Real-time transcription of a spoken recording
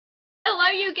Hello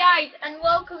you guys and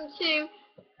welcome to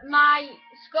my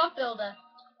squad builder.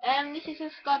 This is a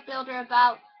squad builder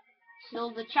about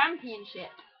Silver Championship.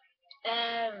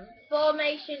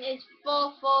 Formation is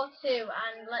 4-4-2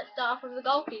 and let's start off with the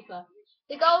goalkeeper.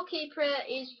 The goalkeeper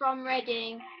is from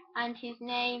Reading and his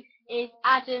name is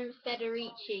Adam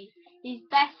Federici. His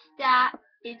best stat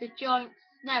is his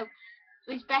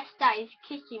best stat is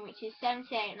kicking, which is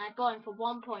 78, and I bought him for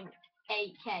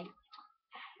 1.8k.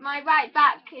 My right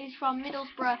back is from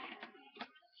Middlesbrough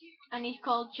and he's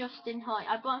called Justin Hoy.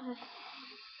 I bought him for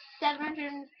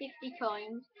 750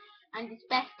 coins and his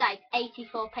best stat is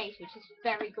 84 pace, which is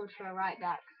very good for a right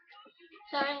back.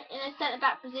 So in a centre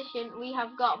back position we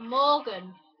have got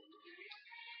Morgan.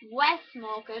 Wes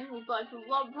Morgan, we bought him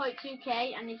for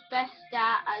 1.2k and his best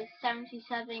stat is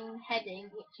 77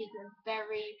 heading, which is a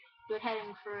very good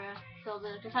heading for a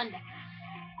silver defender.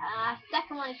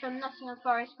 Second one is from Nottingham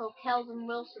Forest called Kelvin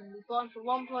Wilson. We bought him for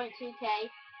 1.2k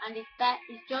and his best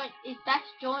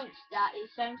joint stat is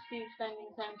 72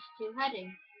 defending, 72 heading.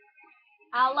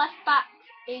 Our left back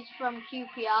is from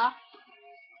QPR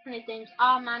and his name's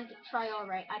Armand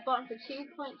Traore. I bought him for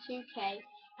 2.2k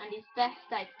and his best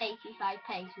stat is 85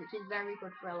 pace, which is very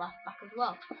good for a left back as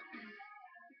well.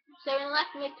 So in the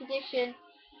left mid position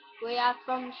we have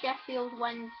from Sheffield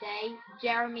Wednesday,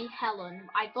 Jeremy Helen.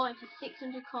 I bought him for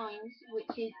 600 coins,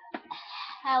 which is a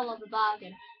hell of a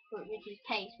bargain, with his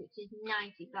pace, which is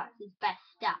 90. That's his best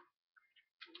stat.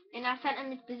 In our centre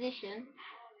mid position,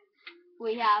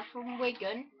 we have from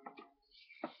Wigan,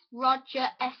 Roger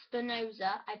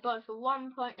Espinoza. I bought him for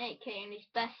 1.8k and his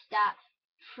best stat,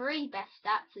 three best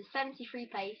stats, is 73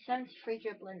 pace, 73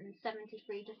 dribbling, and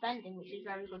 73 defending, which is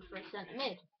very good for a centre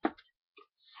mid.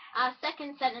 Our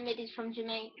second centre mid is from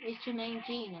Jermaine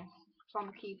Genius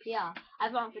from QPR. I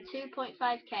bought him for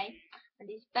 2.5k and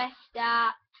his best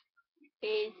stat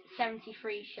is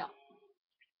 73 shot.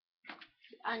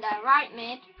 And our right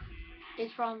mid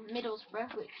is from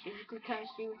Middlesbrough, which is a good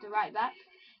chemistry with the right back,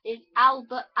 is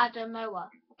Albert Adamoah.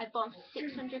 I bought him for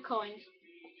 600 coins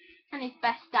and his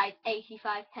best stat is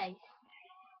 85 pace.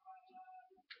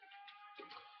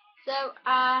 So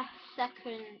our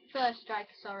first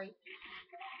striker,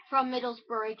 from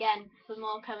Middlesbrough again for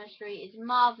more chemistry, is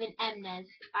Marvin Emnes.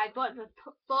 I bought him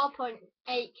for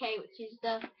 4.8k, which is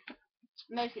the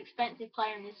most expensive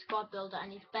player in this squad builder,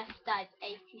 and his best stat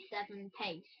is 87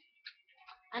 pace.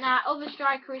 And our other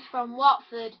striker is from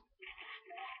Watford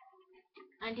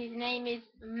and his name is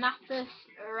Mathis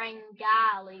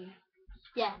Rengali.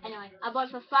 Yeah, anyway, I bought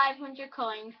him for 500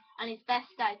 coins and his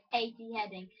best stat is 80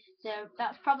 heading. So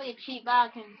that's probably a cheap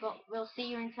bargain, but we'll see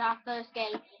you into our first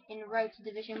game in the road to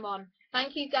Division 1.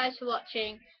 Thank you guys for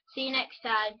watching. See you next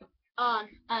time on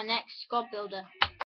our next squad builder.